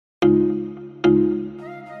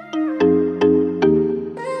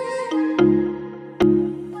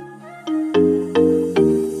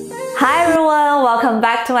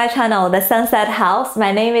my channel, The Sunset House.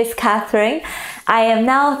 My name is Catherine. I am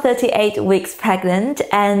now 38 weeks pregnant,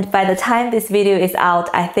 and by the time this video is out,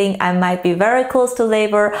 I think I might be very close to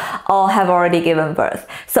labor or have already given birth.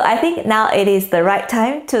 So I think now it is the right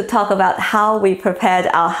time to talk about how we prepared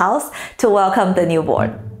our house to welcome the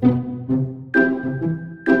newborn.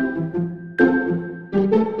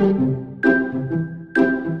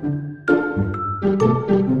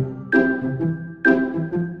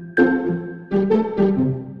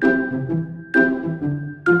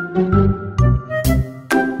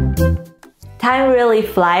 Time really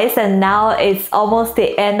flies, and now it's almost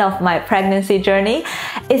the end of my pregnancy journey.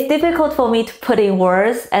 It's difficult for me to put in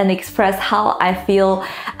words and express how I feel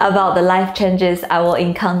about the life changes I will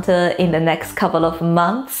encounter in the next couple of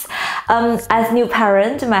months. As new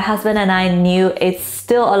parent, my husband and I knew it's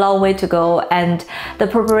still a long way to go, and the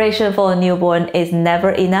preparation for a newborn is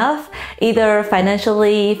never enough, either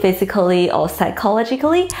financially, physically, or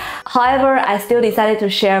psychologically. However, I still decided to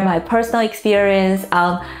share my personal experience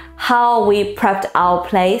on how we prepped our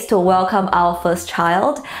place to welcome our first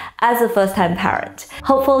child as a first-time parent.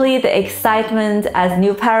 Hopefully, the excitement as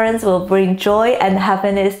new parents will bring joy and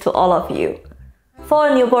happiness to all of you. For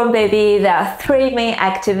a newborn baby, there are three main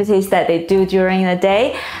activities that they do during the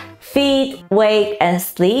day: feed, wake, and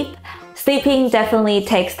sleep. Sleeping definitely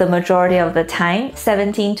takes the majority of the time,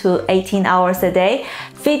 17 to 18 hours a day.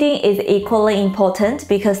 Feeding is equally important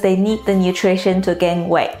because they need the nutrition to gain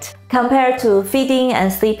weight. Compared to feeding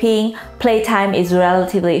and sleeping, playtime is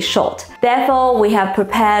relatively short. Therefore, we have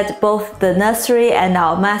prepared both the nursery and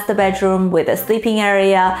our master bedroom with a sleeping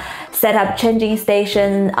area, set up changing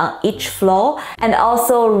station on each floor, and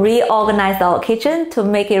also reorganized our kitchen to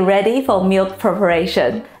make it ready for milk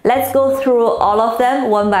preparation. Let's go through all of them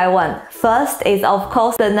one by one. First is, of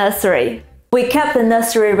course, the nursery. We kept the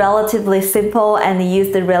nursery relatively simple and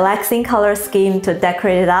used the relaxing color scheme to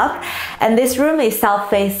decorate it up. And this room is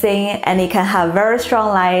south-facing, and it can have very strong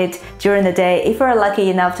light during the day if we're lucky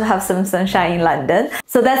enough to have some sunshine in London.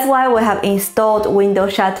 So that's why we have installed window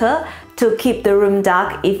shutter to keep the room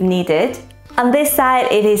dark if needed. On this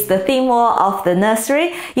side, it is the theme wall of the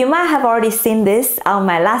nursery. You might have already seen this on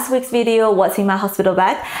my last week's video, What's in My Hospital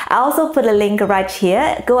Bag. I also put a link right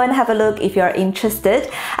here. Go and have a look if you're interested.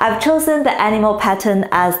 I've chosen the animal pattern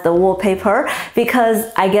as the wallpaper because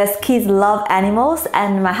I guess kids love animals,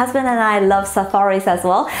 and my husband and I love safaris as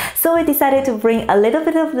well. So we decided to bring a little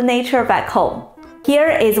bit of the nature back home.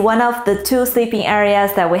 Here is one of the two sleeping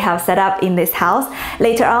areas that we have set up in this house.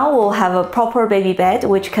 Later on, we'll have a proper baby bed,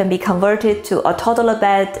 which can be converted to a toddler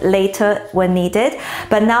bed later when needed.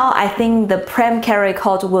 But now I think the pram carry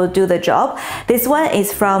cot will do the job. This one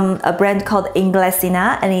is from a brand called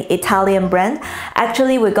Inglesina, an Italian brand.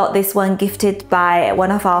 Actually, we got this one gifted by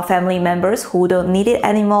one of our family members who don't need it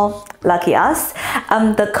anymore. Lucky us.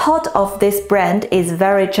 The cot of this brand is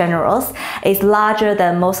very generous. It's larger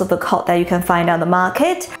than most of the cot that you can find on the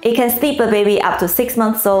market. It can sleep a baby up to 6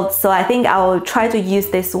 months old, so I think I will try to use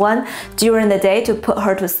this one during the day to put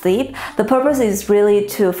her to sleep. The purpose is really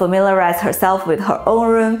to familiarize herself with her own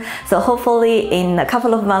room, so hopefully in a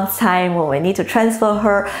couple of months time, when we need to transfer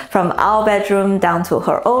her from our bedroom down to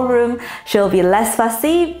her own room, she'll be less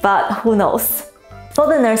fussy, but who knows. For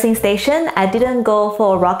the nursing station, I didn't go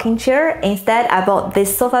for a rocking chair. Instead, I bought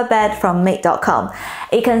this sofa bed from made.com.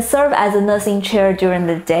 It can serve as a nursing chair during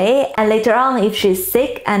the day, and later on, if she's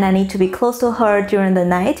sick and I need to be close to her during the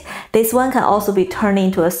night, this one can also be turned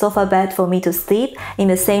into a sofa bed for me to sleep in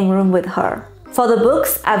the same room with her. For the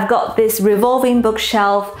books, I've got this revolving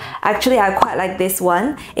bookshelf. Actually, I quite like this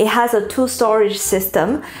one. It has a two-storage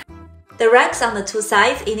system. The racks on the two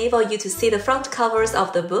sides enable you to see the front covers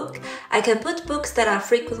of the book. I can put books that are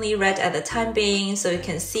frequently read at the time being, so you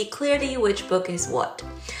can see clearly which book is what.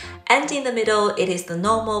 And in the middle, it is the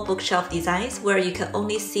normal bookshelf designs where you can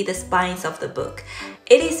only see the spines of the book.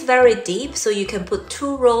 It is very deep, so you can put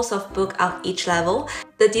 2 rows of book on each level.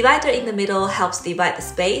 The divider in the middle helps divide the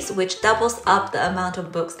space, which doubles up the amount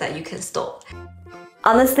of books that you can store.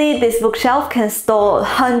 Honestly, this bookshelf can store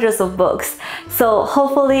hundreds of books, so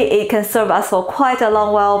hopefully it can serve us for quite a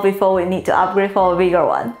long while before we need to upgrade for a bigger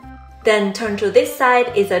one. Then turn to this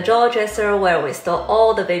side is a drawer dresser where we store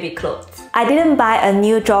all the baby clothes. I didn't buy a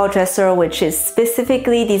new drawer dresser which is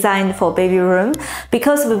specifically designed for baby room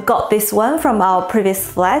because we've got this one from our previous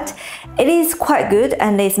flat. It is quite good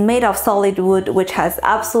and it's made of solid wood which has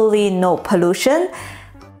absolutely no pollution.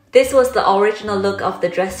 This was the original look of the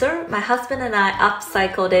dresser. My husband and I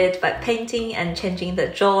upcycled it by painting and changing the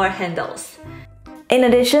drawer handles. In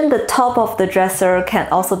addition, the top of the dresser can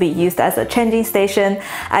also be used as a changing station.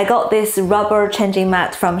 I got this rubber changing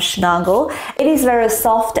mat from Shnuggle. It is very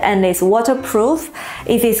soft and is waterproof.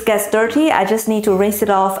 If it gets dirty, I just need to rinse it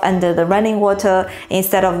off under the running water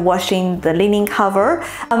instead of washing the linen cover.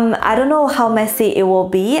 I don't know how messy it will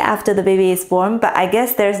be after the baby is born, but I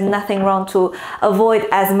guess there's nothing wrong to avoid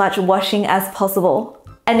as much washing as possible.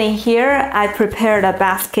 And in here, I prepared a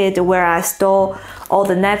basket where I store all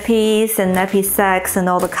the nappies and nappy sacks and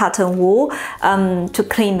all the cotton wool to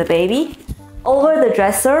clean the baby. Over the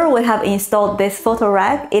dresser, we have installed this photo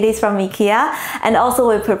rack. It is from IKEA, and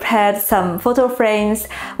also we prepared some photo frames,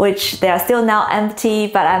 which they are still now empty,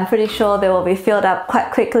 but I'm pretty sure they will be filled up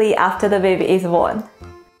quite quickly after the baby is born.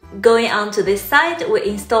 Going on to this side, we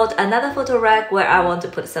installed another photo rack where I want to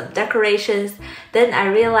put some decorations. Then I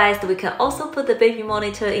realized we can also put the baby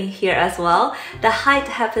monitor in here as well. The height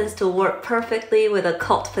happens to work perfectly with a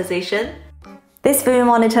cot position. This baby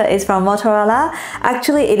monitor is from Motorola.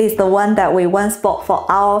 Actually, it is the one that we once bought for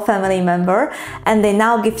our family member, and they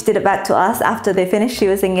now gifted it back to us after they finished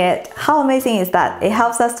using it. How amazing is that? It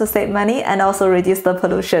helps us to save money and also reduce the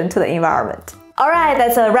pollution to the environment. Alright,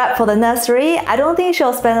 that's a wrap for the nursery. I don't think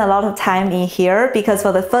she'll spend a lot of time in here because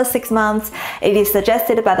for the first 6 months, it is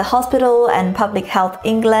suggested by the hospital and Public Health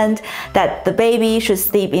England that the baby should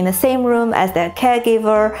sleep in the same room as their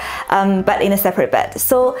caregiver, but in a separate bed.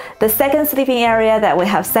 So the second sleeping area that we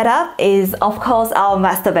have set up is, of course, our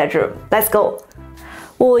master bedroom. Let's go!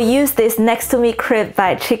 We'll use this Next to Me crib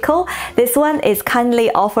by Chicco. This one is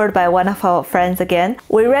kindly offered by one of our friends again.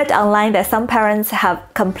 We read online that some parents have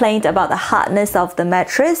complained about the hardness of the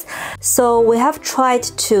mattress, so we have tried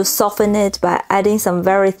to soften it by adding some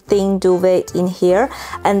very thin duvet in here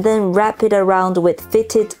and then wrap it around with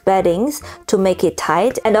fitted beddings to make it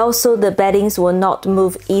tight, and also the beddings will not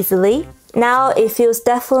move easily. Now it feels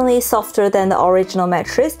definitely softer than the original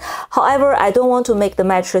mattress. However, I don't want to make the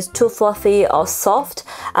mattress too fluffy or soft,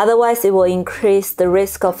 otherwise it will increase the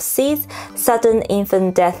risk of SIDS, sudden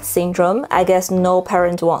infant death syndrome. I guess no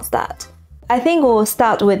parent wants that. I think we'll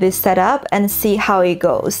start with this setup and see how it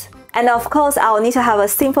goes. And of course, I'll need to have a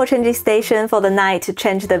simple changing station for the night to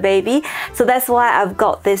change the baby. So that's why I've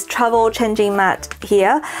got this travel changing mat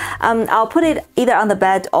here. I'll put it either on the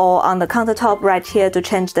bed or on the countertop right here to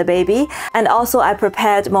change the baby. And also I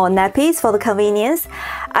prepared more nappies for the convenience.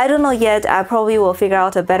 I don't know yet, I probably will figure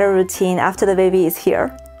out a better routine after the baby is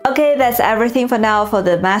here. Okay, that's everything for now for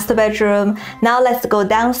the master bedroom. Now let's go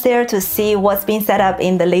downstairs to see what's been set up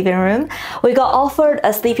in the living room. We got offered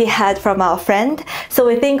a Sleepyhead from our friend, so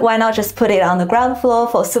we think why not just put it on the ground floor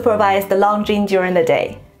for supervised lounging during the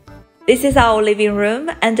day. This is our living room.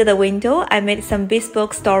 Under the window, I made some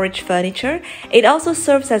bespoke storage furniture. It also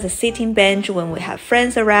serves as a sitting bench when we have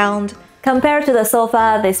friends around. Compared to the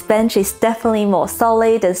sofa, this bench is definitely more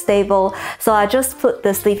solid and stable, so I just put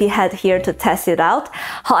the Sleepyhead here to test it out.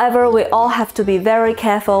 However, we all have to be very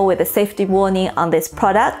careful with the safety warning on this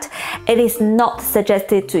product. It is not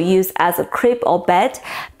suggested to use as a crib or bed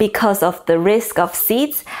because of the risk of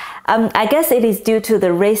SIDS. I guess it is due to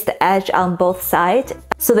the raised edge on both sides,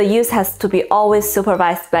 so the use has to be always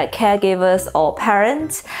supervised by caregivers or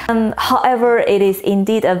parents. However, it is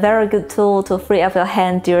indeed a very good tool to free up your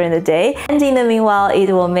hand during the day, and in the meanwhile,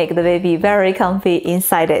 it will make the baby very comfy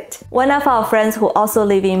inside it. One of our friends who also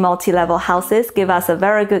live in multi-level houses gave us a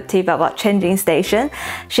very good tip about changing station.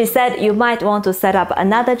 She said you might want to set up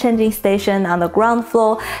another changing station on the ground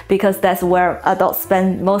floor because that's where adults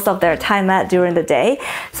spend most of their time at during the day.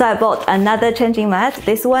 So I bought another changing mat.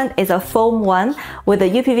 This one is a foam one with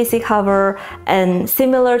a UPVC cover, and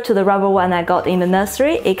similar to the rubber one I got in the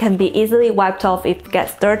nursery, it can be easily wiped off if it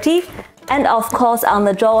gets dirty. And of course, on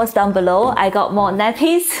the drawers down below, I got more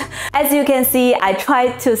nappies. As you can see, I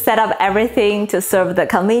tried to set up everything to serve the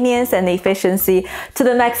convenience and efficiency to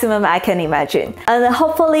the maximum I can imagine. And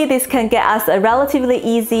hopefully this can get us a relatively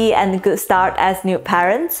easy and good start as new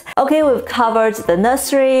parents. Okay, we've covered the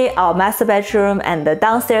nursery, our master bedroom, and the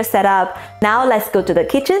downstairs setup. Now let's go to the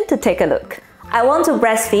kitchen to take a look. I want to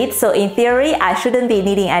breastfeed, so in theory, I shouldn't be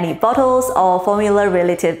needing any bottles or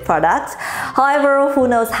formula-related products. However, who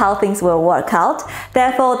knows how things will work out.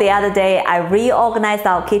 Therefore, the other day, I reorganized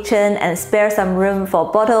our kitchen and spared some room for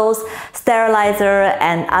bottles, sterilizer,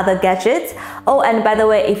 and other gadgets. Oh, and by the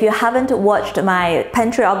way, if you haven't watched my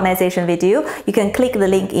pantry organization video, you can click the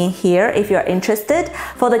link in here if you're interested.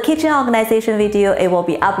 For the kitchen organization video, it will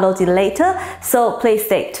be uploaded later, so please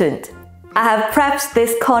stay tuned. I have prepped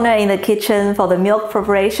this corner in the kitchen for the milk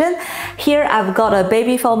preparation. Here I've got a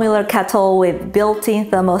baby formula kettle with built-in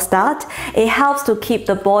thermostat. It helps to keep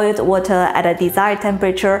the boiled water at a desired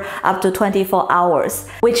temperature up to 24 hours,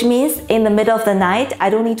 which means in the middle of the night, I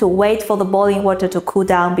don't need to wait for the boiling water to cool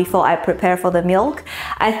down before I prepare for the milk.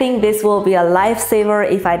 I think this will be a lifesaver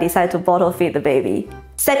if I decide to bottle feed the baby.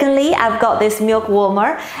 Secondly, I've got this milk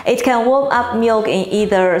warmer. It can warm up milk in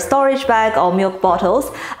either storage bag or milk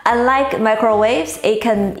bottles. Unlike microwaves, it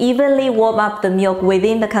can evenly warm up the milk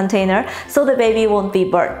within the container so the baby won't be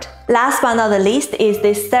burnt. Last but not the least is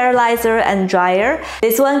this sterilizer and dryer.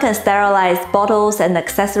 This one can sterilize bottles and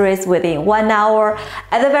accessories within 1 hour.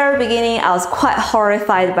 At the very beginning, I was quite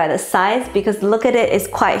horrified by the size because look at it, it's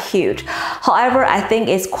quite huge. However, I think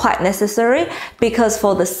it's quite necessary because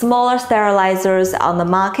for the smaller sterilizers on the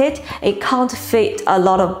market, it can't fit a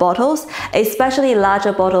lot of bottles, especially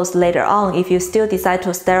larger bottles later on if you still decide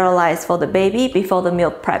to sterilize for the baby before the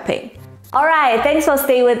milk prepping. Alright, thanks for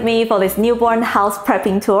staying with me for this newborn house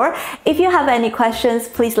prepping tour. If you have any questions,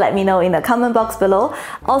 please let me know in the comment box below.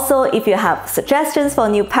 Also, if you have suggestions for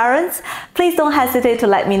new parents, please don't hesitate to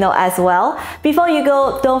let me know as well. Before you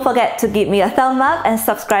go, don't forget to give me a thumb up and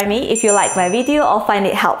subscribe me if you like my video or find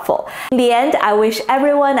it helpful. In the end, I wish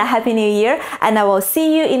everyone a happy new year and I will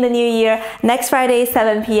see you in the new year next Friday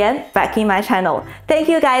 7 PM back in my channel. Thank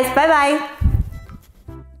you guys, bye bye!